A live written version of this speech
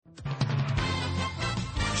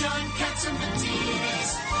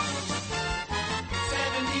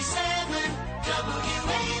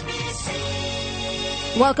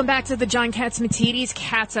Welcome back to the John Catsimatidis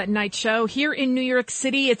Cats at Night show. Here in New York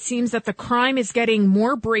City, it seems that the crime is getting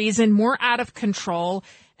more brazen, more out of control.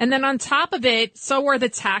 And then on top of it, so are the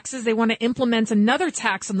taxes. They want to implement another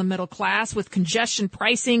tax on the middle class with congestion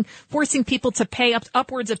pricing, forcing people to pay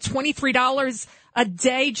upwards of $23 a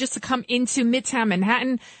day just to come into Midtown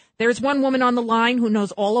Manhattan. There's one woman on the line who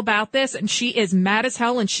knows all about this, and she is mad as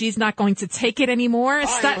hell, and she's not going to take it anymore.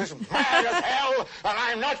 I was mad as hell, and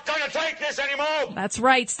I'm not going to take this anymore. That's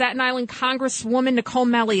right. Staten Island Congresswoman Nicole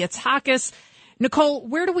Malliotakis. Nicole,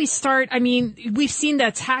 where do we start? I mean, we've seen the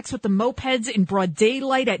attacks with the mopeds in broad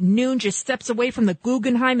daylight at noon, just steps away from the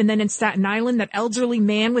Guggenheim, and then in Staten Island, that elderly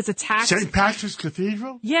man was attacked. St. Patrick's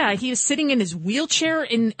Cathedral? Yeah, he was sitting in his wheelchair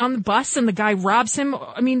on the bus, and the guy robs him.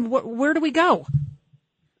 I mean, where do we go?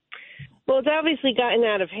 Well, it's obviously gotten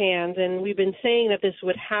out of hand, and we've been saying that this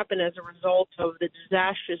would happen as a result of the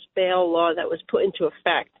disastrous bail law that was put into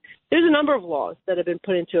effect. There's a number of laws that have been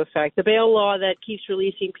put into effect. The bail law that keeps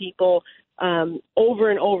releasing people over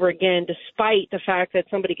and over again, despite the fact that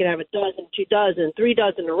somebody could have a dozen, 2 dozen, 3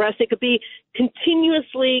 dozen arrests. They could be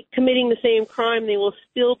continuously committing the same crime. They will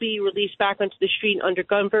still be released back onto the street under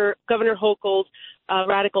Governor Hochul's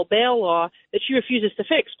radical bail law that she refuses to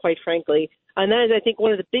fix, quite frankly. And that is, I think,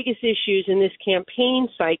 one of the biggest issues in this campaign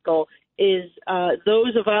cycle is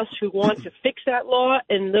those of us who want to fix that law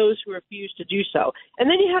and those who refuse to do so. And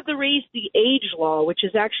then you have the raise the age law, which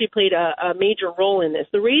has actually played a major role in this.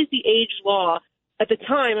 The raise the age law, at the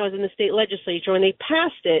time I was in the state legislature, when they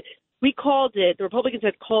passed it, we called it, the Republicans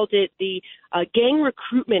had called it the Gang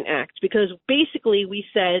Recruitment Act, because basically we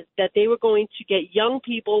said that they were going to get young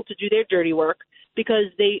people to do their dirty work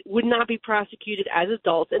because they would not be prosecuted as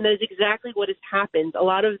adults. And that is exactly what has happened. A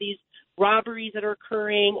lot of these robberies that are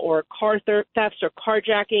occurring or car thefts or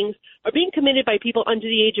carjackings are being committed by people under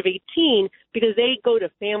the age of 18 because they go to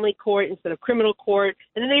family court instead of criminal court,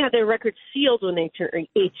 and then they have their records sealed when they turn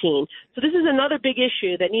 18. So this is another big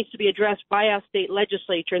issue that needs to be addressed by our state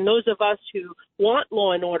legislature, and those of us who want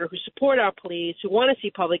law and order, who support our police, who want to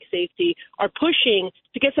see public safety, are pushing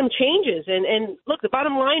to get some changes. And look, the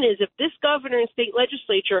bottom line is if this governor and state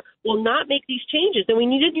legislature will not make these changes, then we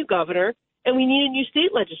need a new governor and we need a new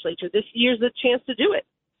state legislature. This year's the chance to do it.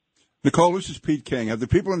 Nicole, this is Pete King. Have the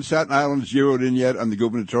people in Staten Island zeroed in yet on the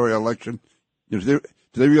gubernatorial election? Do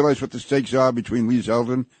they realize what the stakes are between Lee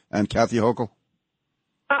Zeldin and Kathy Hochul?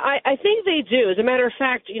 I think they do. As a matter of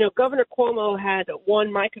fact, Governor Cuomo had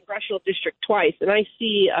won my congressional district twice, and I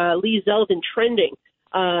see Lee Zeldin trending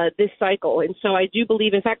this cycle. And so I do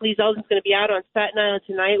believe, in fact, Lee Zeldin's going to be out on Staten Island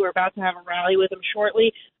tonight. We're about to have a rally with him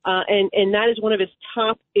shortly. And that is one of his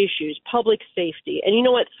top issues, public safety. And you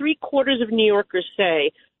know what? 3/4 of New Yorkers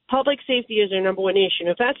say public safety is their number one issue. And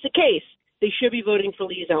if that's the case, they should be voting for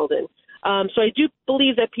Lee Zeldin. So I do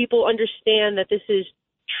believe that people understand that this is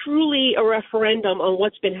truly a referendum on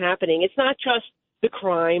what's been happening. It's not just the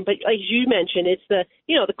crime, but as you mentioned, it's the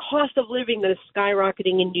cost of living that is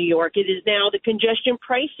skyrocketing in New York. It is now the congestion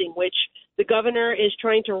pricing, which the governor is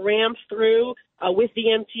trying to ram through with the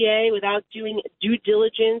MTA without doing due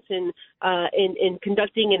diligence and in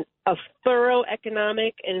conducting a thorough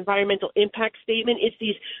economic and environmental impact statement. It's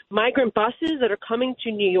these migrant buses that are coming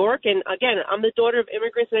to New York. And again, I'm the daughter of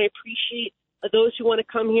immigrants, and I appreciate those who want to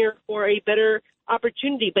come here for a better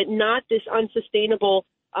opportunity, but not this unsustainable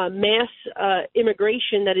mass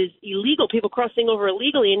immigration that is illegal, people crossing over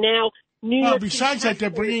illegally. And now New York. Besides that, they're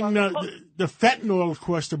bringing the fentanyl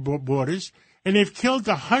across the borders, and they've killed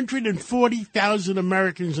 140,000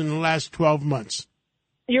 Americans in the last 12 months.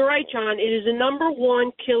 You're right, John. It is the number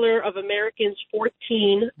one killer of Americans up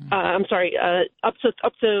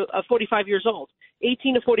to 45 years old,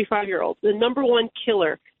 18 to 45-year-olds. The number one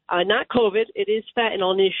killer. Not COVID, it is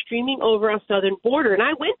fentanyl, and it is streaming over our southern border. And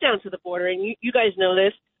I went down to the border, and you guys know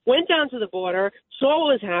this, went down to the border, saw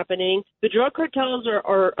what was happening. The drug cartels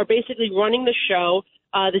are basically running the show.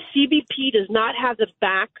 The CBP does not have the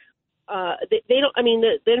back. They don't. I mean,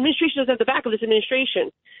 the administration doesn't have the back of this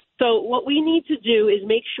administration. So what we need to do is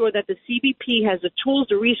make sure that the CBP has the tools,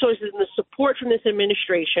 the resources, and the support from this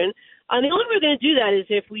administration. And the only way we're going to do that is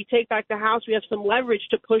if we take back the House, we have some leverage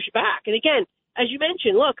to push back. And again, as you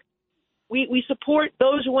mentioned, look, we support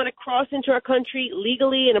those who want to cross into our country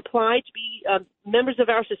legally and apply to be members of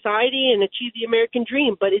our society and achieve the American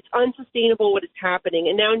dream. But it's unsustainable what is happening.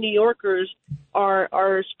 And now New Yorkers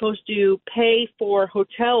are supposed to pay for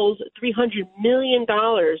hotels $300 million.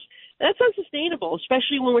 That's unsustainable,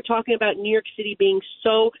 especially when we're talking about New York City being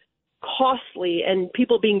so costly and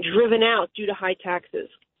people being driven out due to high taxes.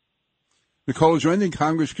 Nicole, is there anything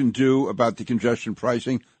Congress can do about the congestion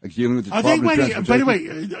pricing, like dealing with the Are they Department of waiting? By the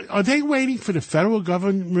Transportation? way, are they waiting for the federal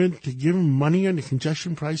government to give them money on the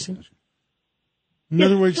congestion pricing? In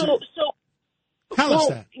other words, tell us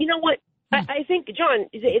that. You know what? I think, John,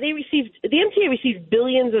 the MTA received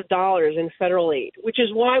billions of dollars in federal aid, which is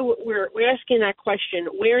why we're asking that question: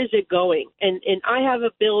 where is it going? And I have a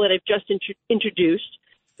bill that I've just introduced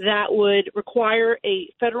that would require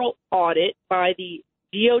a federal audit by the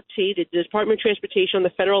DOT, the Department of Transportation on the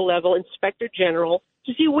federal level, Inspector General,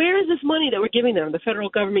 to see where is this money that we're giving them, the federal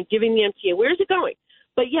government giving the MTA, where is it going?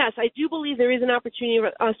 But yes, I do believe there is an opportunity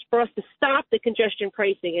for us to stop the congestion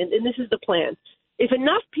pricing, and this is the plan. If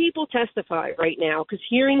enough people testify right now, because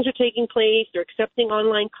hearings are taking place, they're accepting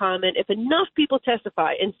online comment, if enough people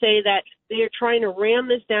testify and say that they are trying to ram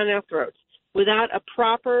this down our throats without a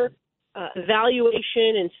proper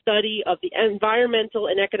evaluation and study of the environmental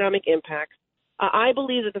and economic impacts, I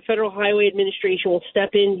believe that the Federal Highway Administration will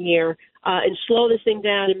step in here and slow this thing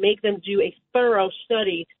down and make them do a thorough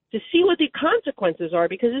study to see what the consequences are,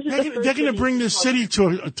 because this is they're going to bring the city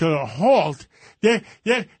to a halt. They're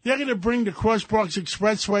going to bring the Cross Bronx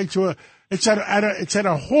Expressway to it's at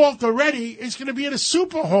a halt already. It's going to be at a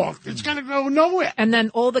super halt. It's going to go nowhere. And then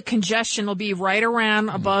all the congestion will be right around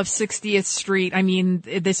above 60th Street. I mean,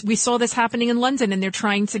 we saw this happening in London, and they're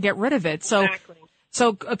trying to get rid of it. Exactly.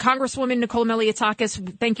 So, Congresswoman Nicole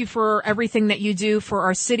Malliotakis, thank you for everything that you do for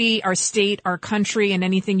our city, our state, our country, and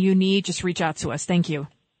anything you need. Just reach out to us. Thank you.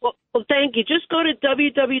 Well, thank you. Just go to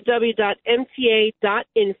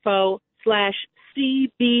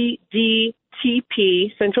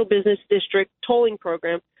www.mta.info/CBDTP, Central Business District Tolling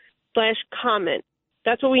Program, /comment.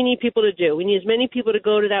 That's what we need people to do. We need as many people to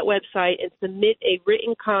go to that website and submit a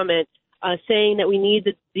written comment saying that we need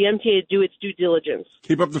the MTA to do its due diligence.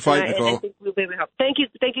 Keep up the fight, Nicole. I think we'll be able to help. Thank you,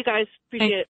 guys. Appreciate it.